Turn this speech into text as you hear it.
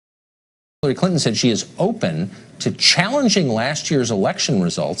Hillary Clinton said she is open to challenging last year's election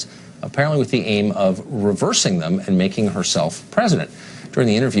results, apparently with the aim of reversing them and making herself president. During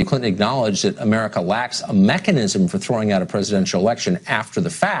the interview, Clinton acknowledged that America lacks a mechanism for throwing out a presidential election after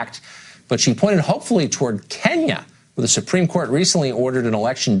the fact, but she pointed hopefully toward Kenya, where the Supreme Court recently ordered an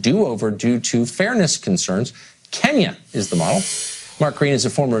election do-over due to fairness concerns. Kenya is the model. Mark Green is a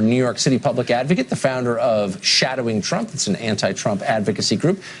former New York City public advocate, the founder of Shadowing Trump. It's an anti-Trump advocacy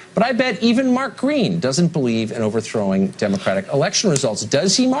group. But I bet even Mark Green doesn't believe in overthrowing Democratic election results.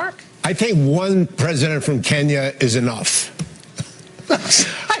 Does he, Mark? I think one president from Kenya is enough.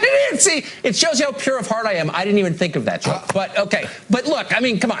 I didn't see. It shows you how pure of heart I am. I didn't even think of that joke. But okay. But look, I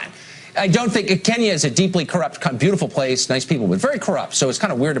mean, come on. I don't think Kenya is a deeply corrupt, beautiful place, nice people, but very corrupt. So it's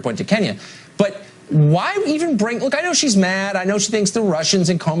kind of weird to point to Kenya. But why even bring, look, I know she's mad. I know she thinks the Russians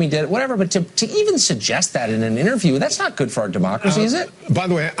and Comey did it, whatever. But to even suggest that in an interview, that's not good for our democracy, is it? By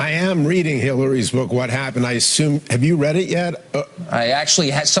the way, I am reading Hillary's book, What Happened. I assume, have you read it yet? I actually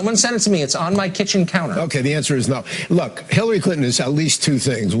had, someone sent it to me. It's on my kitchen counter. Okay, the answer is no. Look, Hillary Clinton is at least two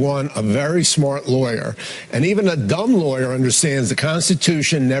things. One, a very smart lawyer. And even a dumb lawyer understands the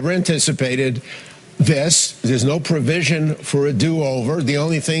Constitution never anticipated this. There's no provision for a do-over. The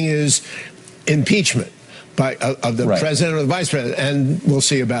only thing is impeachment of the president or the vice president, and we'll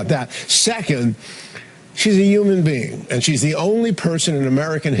see about that. Second, she's a human being, and she's the only person in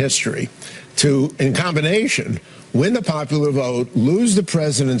American history to, in combination, win the popular vote, lose the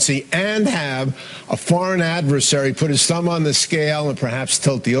presidency, and have a foreign adversary put his thumb on the scale and perhaps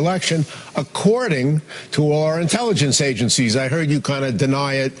tilt the election, according to all our intelligence agencies. I heard you kind of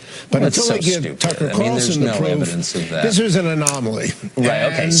deny it, but until they give Tucker Carlson the proof, this is an anomaly. Right,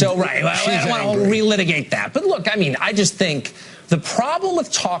 okay, so, I don't want to relitigate that. But look, I mean, I just think the problem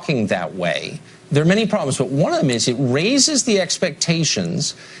with talking that way, there are many problems, but one of them is it raises the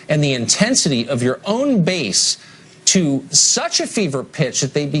expectations and the intensity of your own base to such a fever pitch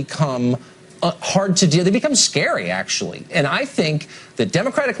that they become hard to deal. They become scary, actually. And I think that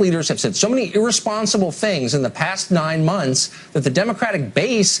Democratic leaders have said so many irresponsible things in the past 9 months that the Democratic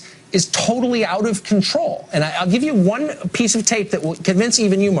base is totally out of control. And I'll give you one piece of tape that will convince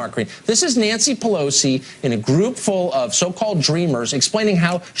even you, Mark Green. This is Nancy Pelosi in a group full of so-called dreamers explaining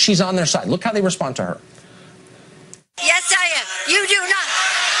how she's on their side. Look how they respond to her. Yes, I am. You do not.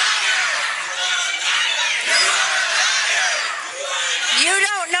 You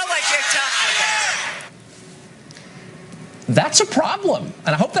don't know what you're talking about. That's a problem.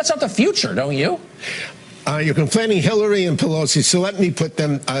 And I hope that's not the future, don't you? You're complaining Hillary and Pelosi, so let me put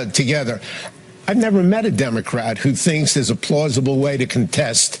them together. I've never met a Democrat who thinks there's a plausible way to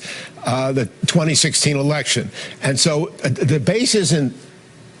contest the 2016 election. And so the base isn't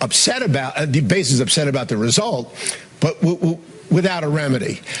upset about, the base is upset about the result, but without a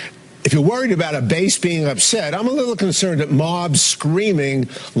remedy. If you're worried about a base being upset, I'm a little concerned at mobs screaming,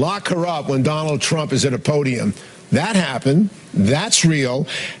 lock her up when Donald Trump is at a podium. That happened. That's real.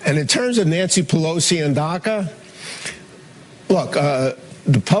 And in terms of Nancy Pelosi and DACA, look,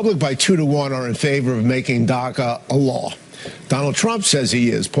 the public by 2 to 1 are in favor of making DACA a law. Donald Trump says he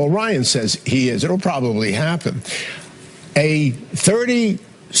is. Paul Ryan says he is. It'll probably happen. 30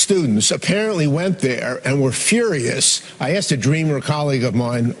 students apparently went there and were furious. I asked a dreamer colleague of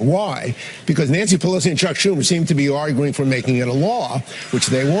mine why, because Nancy Pelosi and Chuck Schumer seem to be arguing for making it a law, which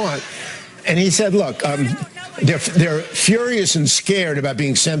they want. And he said, look, they're furious and scared about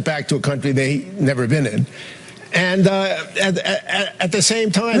being sent back to a country they've never been in. And at the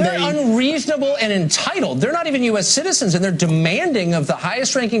same time, they're unreasonable and entitled. They're not even U.S. citizens, and they're demanding of the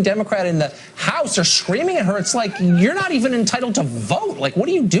highest-ranking Democrat in the House. They're screaming at her. It's like, you're not even entitled to vote. Like, what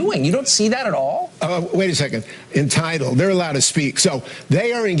are you doing? You don't see that at all? Wait a second. Entitled. They're allowed to speak. So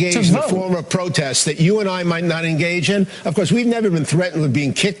they are engaged in a form of protest that you and I might not engage in. Of course, we've never been threatened with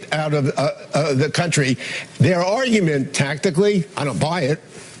being kicked out of the country. Their argument, tactically, I don't buy it,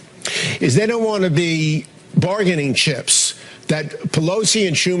 is they don't want to be bargaining chips, that Pelosi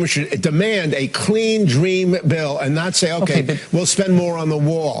and Schumer should demand a clean dream bill and not say, okay, we'll spend more on the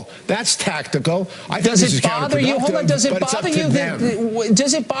wall. That's tactical. I think does it bother you? Hold on. Does it bother you?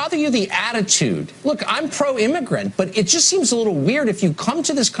 Does it bother you the attitude? Look, I'm pro-immigrant, but it just seems a little weird if you come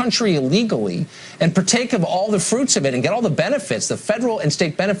to this country illegally and partake of all the fruits of it and get all the benefits, the federal and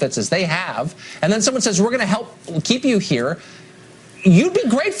state benefits as they have, and then someone says, we're going to help keep you here. You'd be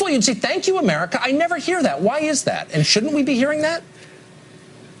grateful. You'd say, thank you, America. I never hear that. Why is that? And shouldn't we be hearing that?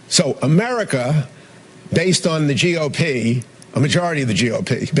 So America, based on the GOP, a majority of the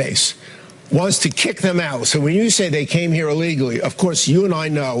GOP base, wants to kick them out. So when you say they came here illegally, of course, you and I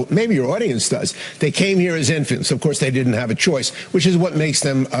know, maybe your audience does, they came here as infants. Of course, they didn't have a choice, which is what makes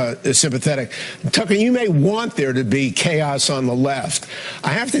them sympathetic. Tucker, you may want there to be chaos on the left. I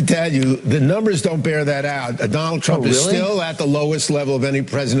have to tell you, the numbers don't bear that out. Donald Trump is still at the lowest level of any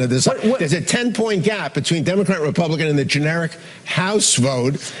president of this. There's a 10-point gap between Democrat and Republican in the generic House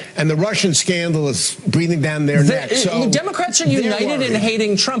vote, and the Russian scandal is breathing down their neck. So the Democrats are united in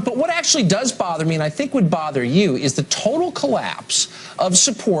hating Trump, but what actually does bother me, and I think would bother you, is the total collapse of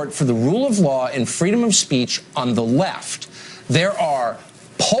support for the rule of law and freedom of speech on the left. There are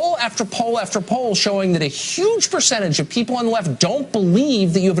poll after poll after poll showing that a huge percentage of people on the left don't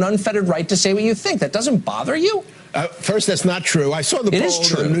believe that you have an unfettered right to say what you think. That doesn't bother you? First, that's not true. I saw the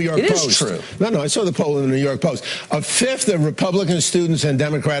poll in the New York Post. It is true. No, I saw the poll in the New York Post. A fifth of Republican students and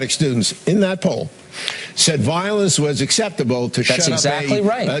Democratic students in that poll said violence was acceptable to shut up That's exactly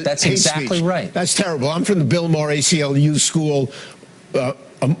right. That's exactly right. That's terrible. I'm from the Bill Maher ACLU school.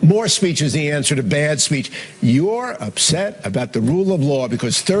 More speech is the answer to bad speech. You're upset about the rule of law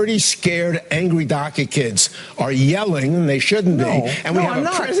because 30 scared, angry DACA kids are yelling, and they shouldn't be. And we have a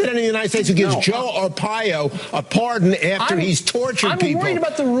president of the United States who gives Joe Arpaio a pardon after he's tortured people. I'm worried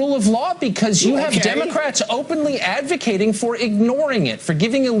about the rule of law because you have Democrats openly advocating for ignoring it, for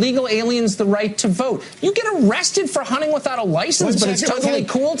giving illegal aliens the right to vote. You get arrested for hunting without a license, but it's totally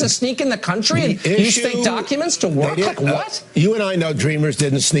cool to sneak in the country and use fake documents to work? Like what? You and I know Dreamers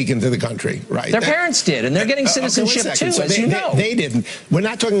didn't sneak into the country, right? Their parents did, and they're getting citizenship too, as you know. They didn't. We're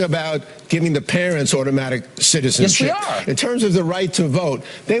not talking about giving the parents automatic citizenship. Yes, we are. In terms of the right to vote,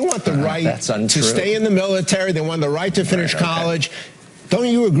 they want the right to stay in the military. They want the right to finish college. Don't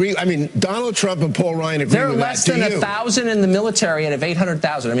you agree? I mean, Donald Trump and Paul Ryan agree with that. There are less than 1,000 in the military out of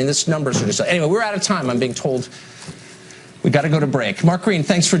 800,000. I mean, this numbers are just... Anyway, we're out of time. I'm being told we got to go to break. Mark Green,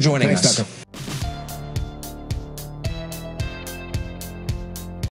 thanks for joining us. Tucker.